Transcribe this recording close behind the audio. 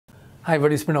Hi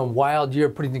everybody, it's been a wild year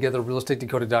putting together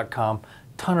realestateDecoded.com.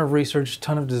 Ton of research,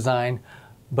 ton of design,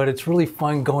 but it's really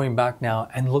fun going back now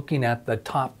and looking at the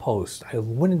top posts. I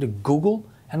went into Google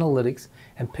Analytics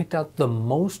and picked out the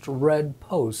most read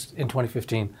posts in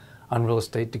 2015 on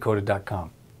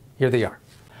realestateDecoded.com. Here they are.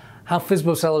 How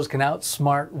FSBO sellers can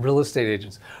outsmart real estate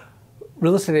agents.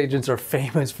 Real estate agents are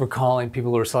famous for calling people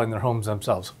who are selling their homes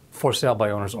themselves, for sale by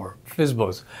owners or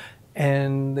FSBOs.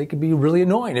 And they can be really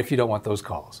annoying if you don't want those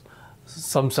calls.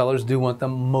 Some sellers do want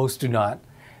them, most do not.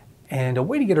 And a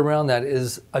way to get around that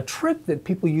is a trick that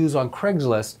people use on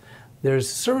Craigslist.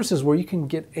 There's services where you can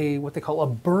get what they call a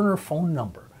burner phone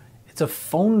number. It's a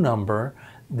phone number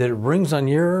that rings on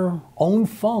your own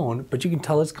phone, but you can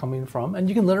tell it's coming from, and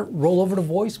you can let it roll over to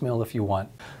voicemail if you want.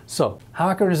 So, how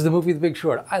accurate is the movie The Big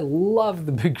Short? I love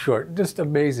The Big Short, just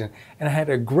amazing. And I had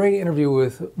a great interview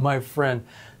with my friend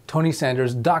Tony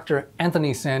Sanders, Dr.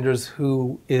 Anthony Sanders,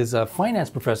 who is a finance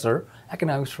professor,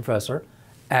 economics professor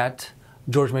at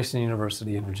George Mason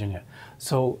University in Virginia.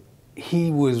 So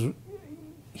he knows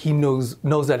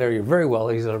that area very well.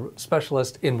 He's a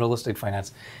specialist in real estate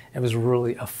finance. It was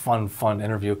really a fun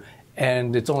interview.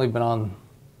 And it's only been on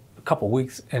a couple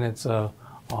weeks, and it's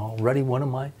already one of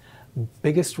my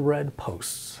biggest read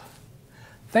posts.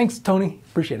 Thanks, Tony.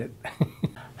 Appreciate it.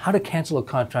 How to cancel a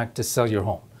contract to sell your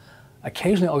home.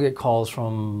 Occasionally I'll get calls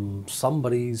from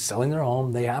somebody selling their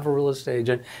home. They have a real estate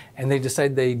agent and they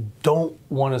decide they don't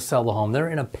want to sell the home. They're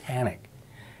in a panic.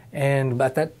 And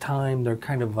at that time, they're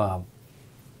kind of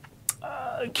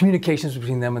communications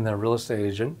between them and their real estate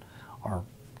agent are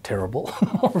terrible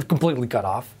or completely cut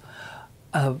off.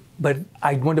 But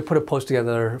I wanted to put a post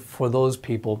together for those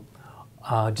people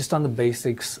just on the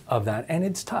basics of that. And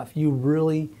it's tough. You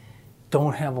really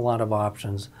don't have a lot of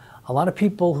options. A lot of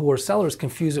people who are sellers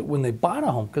confuse it when they bought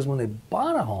a home, because when they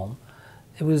bought a home,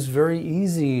 it was very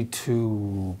easy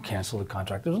to cancel the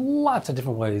contract. There's lots of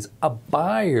different ways a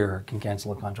buyer can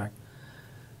cancel a contract.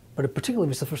 But particularly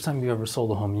if it's the first time you've ever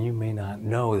sold a home, you may not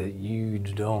know that you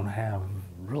don't have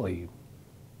really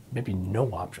maybe no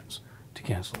options to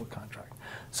cancel a contract.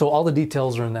 So all the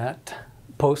details are in that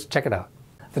post. Check it out.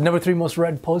 The number 3 most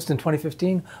read post in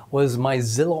 2015 was my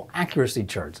Zillow accuracy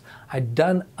charts. I'd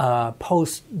done a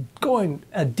post going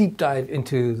a deep dive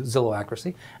into Zillow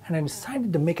accuracy, and I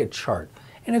decided to make a chart.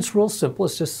 And it's real simple.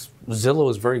 It's just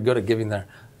Zillow is very good at giving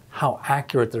how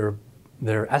accurate their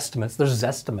estimates, their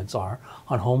zestimates are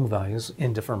on home values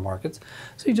in different markets.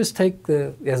 So you just take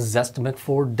the zestimate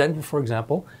for Denver, for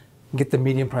example, get the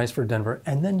median price for Denver,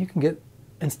 and then you can get,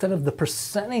 instead of the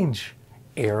percentage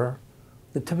error,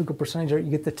 the typical percentage error, you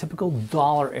get the typical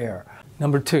dollar error.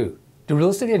 Number 2, do real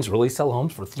estate agents really sell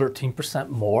homes for 13%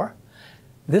 more?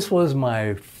 This was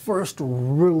my first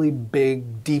really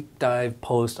big deep dive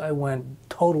post. I went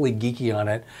totally geeky on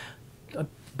it. I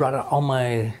brought out all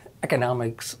my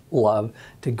economics love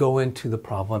to go into the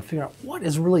problem and figure out what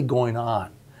is really going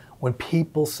on when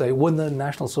people say, when the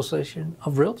National Association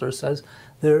of Realtors says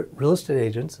their real estate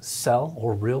agents sell,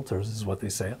 or realtors is what they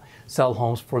say, sell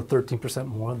homes for 13%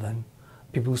 more than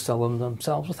people who sell them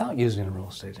themselves without using a real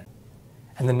estate agent.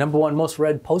 And the number 1 most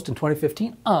read post in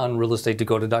 2015 on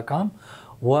realestateDecoded.com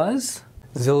was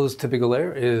Zillow's typical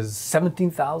error is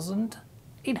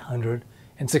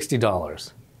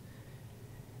 $17,860.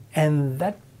 And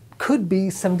that could be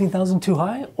 17,000 too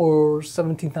high or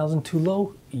 17,000 too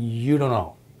low. You don't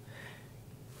know.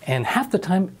 And half the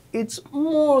time, it's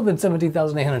more than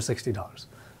 $17,860.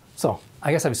 So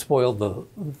I guess I've spoiled the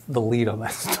lead on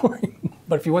that story.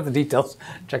 But if you want the details,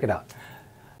 check it out.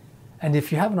 And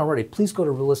if you haven't already, please go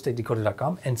to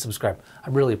realestateDecoded.com and subscribe. I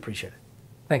really appreciate it.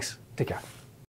 Thanks. Take care.